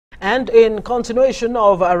And in continuation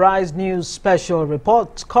of Arise News special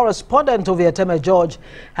report, correspondent Ovieteme George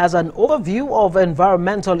has an overview of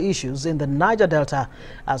environmental issues in the Niger Delta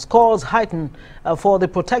as calls heighten for the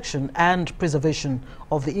protection and preservation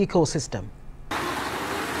of the ecosystem.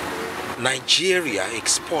 Nigeria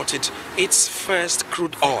exported its first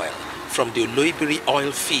crude oil from the Oloibiri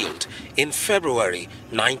oil field in February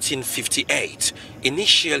 1958,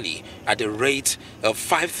 initially at a rate of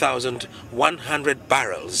 5,100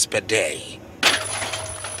 barrels per day.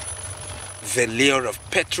 The lure of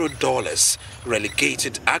petrodollars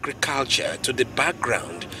relegated agriculture to the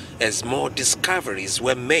background as more discoveries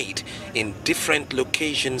were made in different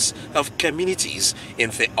locations of communities in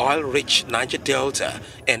the oil-rich Niger Delta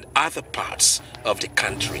and other parts of the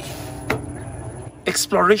country.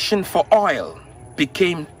 Exploration for oil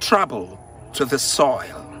became trouble to the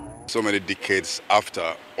soil. So many decades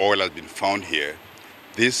after oil has been found here,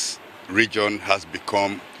 this region has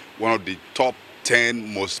become one of the top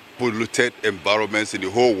 10 most polluted environments in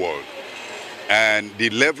the whole world. And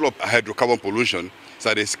the level of hydrocarbon pollution is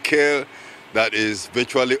at a scale that is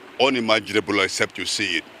virtually unimaginable except you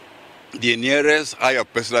see it. The nearest I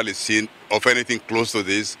have personally seen of anything close to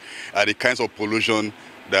this are the kinds of pollution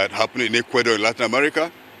that happen in Ecuador and Latin America,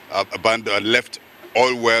 abandoned, left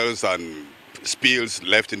oil wells and spills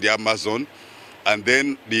left in the Amazon, and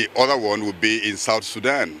then the other one would be in South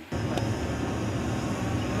Sudan.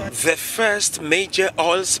 The first major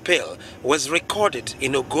oil spill was recorded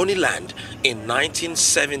in Ogoniland in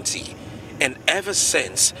 1970, and ever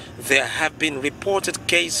since there have been reported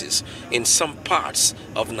cases in some parts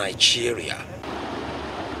of Nigeria.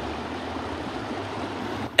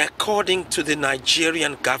 According to the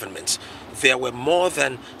Nigerian government, there were more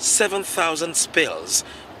than 7,000 spills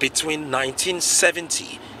between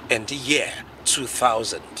 1970 and the year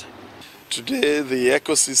 2000. Today, the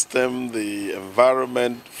ecosystem, the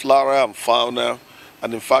environment, flora and fauna,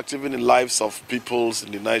 and in fact even the lives of peoples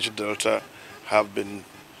in the Niger Delta have been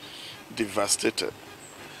devastated.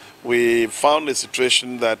 We found a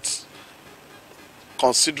situation that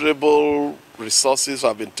considerable resources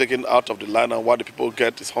have been taken out of the land, and what the people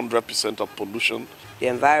get is 100% of pollution. The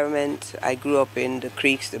environment, I grew up in the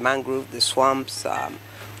creeks, the mangrove, the swamps,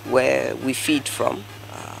 where we feed from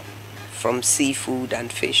seafood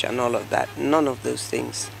and fish and all of that. None of those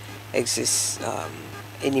things exist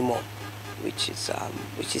anymore, which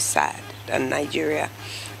is sad. And Nigeria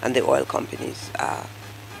and the oil companies are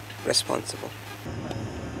responsible.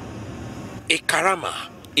 Ikarama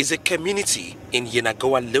is a community in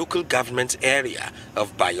Yenagoa local government area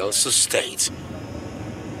of Bayelsa State.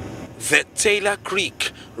 The Taylor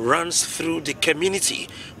Creek runs through the community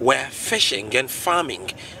where fishing and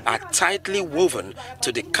farming are tightly woven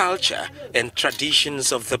to the culture and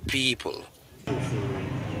traditions of the people.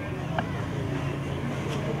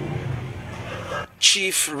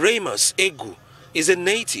 Chief Ramos Egu is a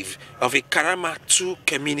native of Ikarama 2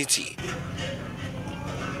 community.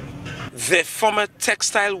 The former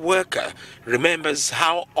textile worker remembers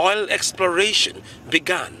how oil exploration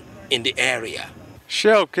began in the area.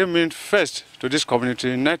 Shell came in first to this community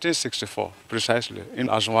in 1964, precisely, in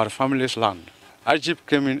Azumari family's land. Ajib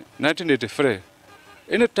came in 1983.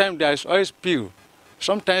 Anytime there is oil spill,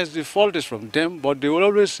 sometimes the fault is from them, but they will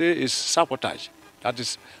always say it's sabotage, that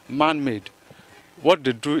is man-made. What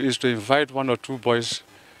they do is to invite 1 or 2 boys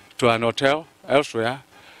to an hotel elsewhere,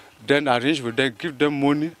 then arrange with them, give them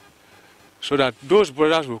money, so that those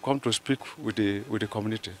brothers will come to speak with the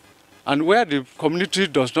community. And where the community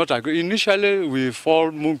does not agree, initially we fall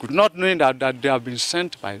Mungu, not knowing that they have been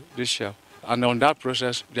sent by this shell. And on that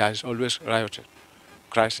process, there is always rioting,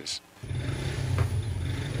 crisis.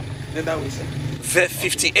 The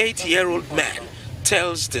 58-year-old man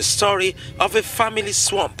tells the story of a family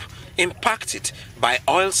swamp impacted by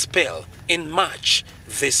oil spill in March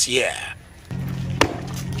this year.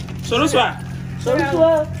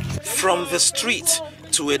 From the street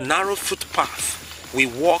to a narrow footpath, we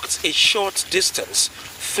walked a short distance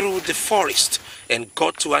through the forest and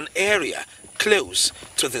got to an area close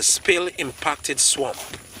to the spill-impacted swamp.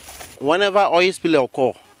 Whenever oil spill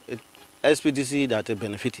occur, SPDC that are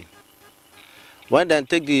benefiting. When they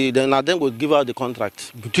take then will give out the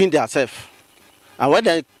contract between themselves. And when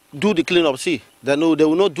they do the cleanup, they know they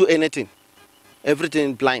will not do anything.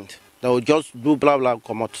 Everything blind. They will just do blah blah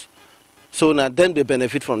come out. So now then they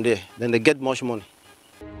benefit from there. Then they get much money.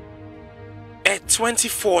 A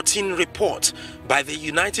 2014 report by the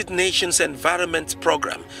United Nations Environment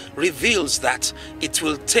Programme reveals that it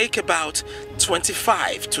will take about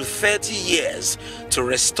 25 to 30 years to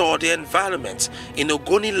restore the environment in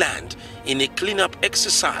Ogoniland in a cleanup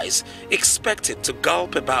exercise expected to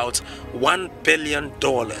gulp about $1 billion.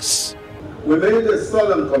 We made a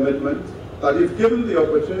solemn commitment that if given the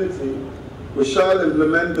opportunity, we shall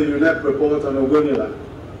implement the UNEP report on Ogoniland.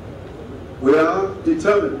 We are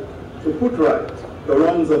determined to put right the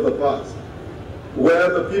wrongs of the past, where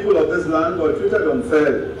the people of this land were treated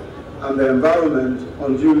unfairly and the environment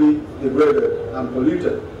unduly degraded and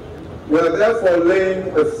polluted. We are therefore laying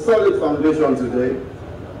a solid foundation today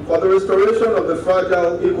for the restoration of the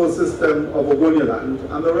fragile ecosystem of Ogoniland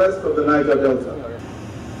and the rest of the Niger Delta.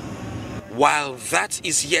 While that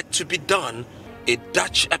is yet to be done, a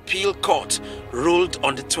Dutch appeal court ruled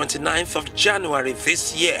on the 29th of January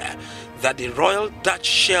this year that the Royal Dutch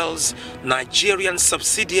Shell's Nigerian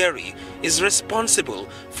subsidiary is responsible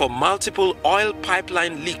for multiple oil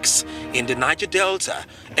pipeline leaks in the Niger Delta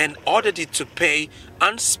and ordered it to pay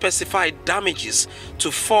unspecified damages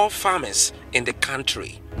to 4 farmers in the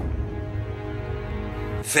country.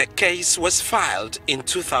 The case was filed in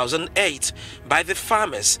 2008 by the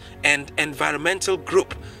farmers and environmental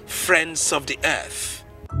group Friends of the Earth.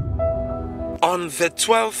 On the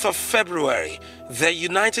 12th of February, the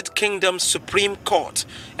United Kingdom Supreme Court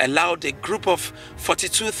allowed a group of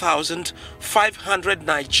 42,500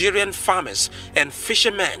 Nigerian farmers and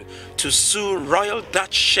fishermen to sue Royal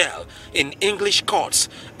Dutch Shell in English courts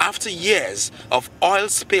after years of oil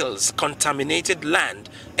spills contaminated land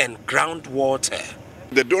and groundwater.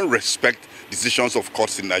 They don't respect decisions of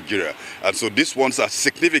courts in Nigeria. And so these ones are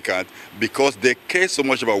significant because they care so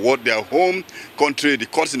much about what their home country, the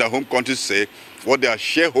courts in their home country say, what their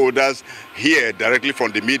shareholders hear directly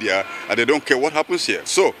from the media, and they don't care what happens here.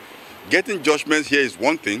 So getting judgments here is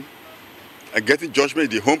one thing, and getting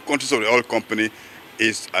judgment in the home countries of the oil company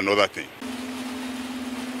is another thing.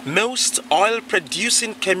 Most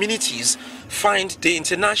oil-producing communities find the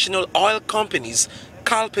international oil companies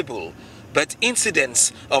culpable, but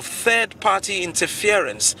incidents of third-party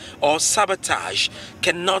interference or sabotage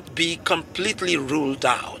cannot be completely ruled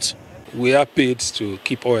out. We are paid to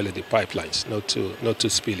keep oil in the pipelines, not to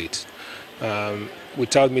spill it.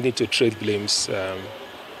 Without meaning to trade blames,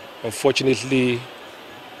 unfortunately,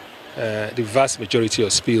 the vast majority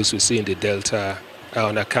of spills we see in the Delta are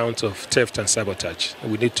on account of theft and sabotage.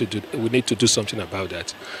 We need to do something about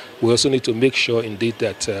that. We also need to make sure, indeed,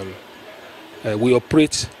 that we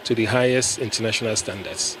operate to the highest international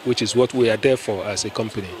standards, which is what we are there for as a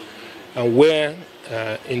company. And where,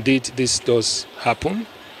 indeed, this does happen,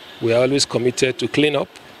 we are always committed to clean up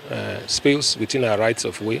spills within our rights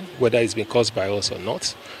of way, whether it's been caused by us or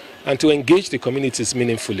not, and to engage the communities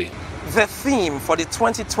meaningfully. The theme for the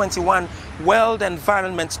 2021 World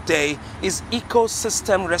Environment Day is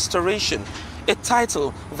Ecosystem Restoration, a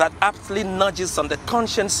title that aptly nudges on the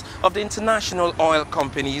conscience of the international oil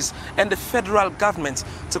companies and the federal government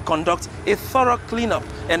to conduct a thorough cleanup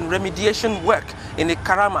and remediation work in the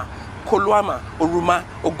Karama, Koluama, Oruma,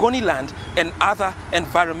 Ogoniland, and other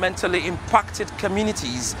environmentally impacted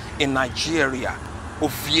communities in Nigeria.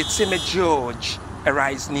 Ovietime George,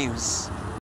 Arise News.